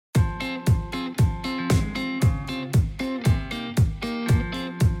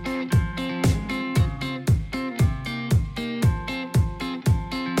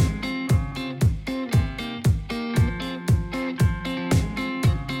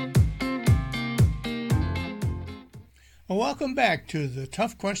Well, welcome back to the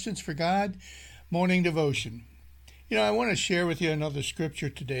Tough Questions for God morning devotion. I want to share with you another scripture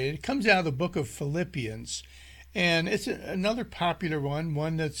today. It comes out of the book of Philippians, and it's another popular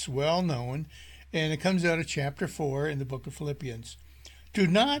one that's well known, and it comes out of chapter 4 in the book of Philippians. Do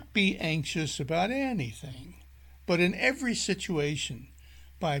not be anxious about anything, but in every situation,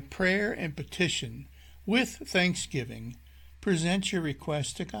 by prayer and petition, with thanksgiving, present your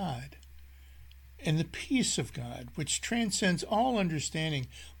request to God. And the peace of God, which transcends all understanding,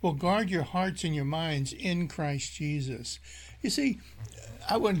 will guard your hearts and your minds in Christ Jesus. You see,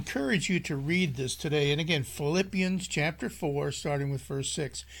 I would encourage you to read this today. And again, Philippians chapter 4, starting with verse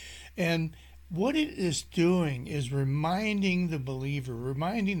 6. And what it is doing is reminding the believer,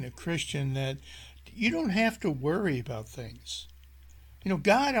 reminding the Christian that you don't have to worry about things.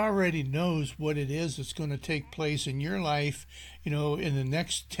 God already knows what it is that's going to take place in your life, in the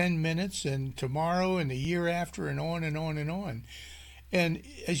next 10 minutes and tomorrow and the year after and on and on and on. And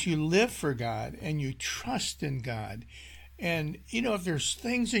as you live for God and you trust in God, and, if there's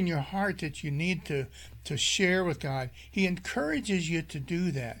things in your heart that you need to share with God, He encourages you to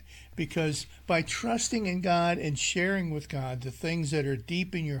do that. Because by trusting in God and sharing with God the things that are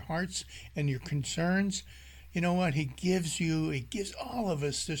deep in your hearts and your concerns, you know what? He gives all of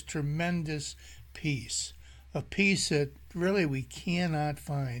us this tremendous peace, a peace that really we cannot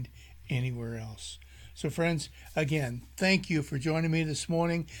find anywhere else. So friends, again, thank you for joining me this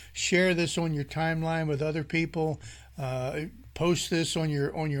morning. Share this on your timeline with other people. Post this on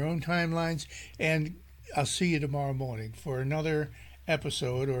your own timelines, and I'll see you tomorrow morning for another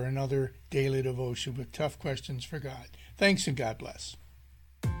episode or another daily devotion with Tough Questions for God. Thanks, and God bless.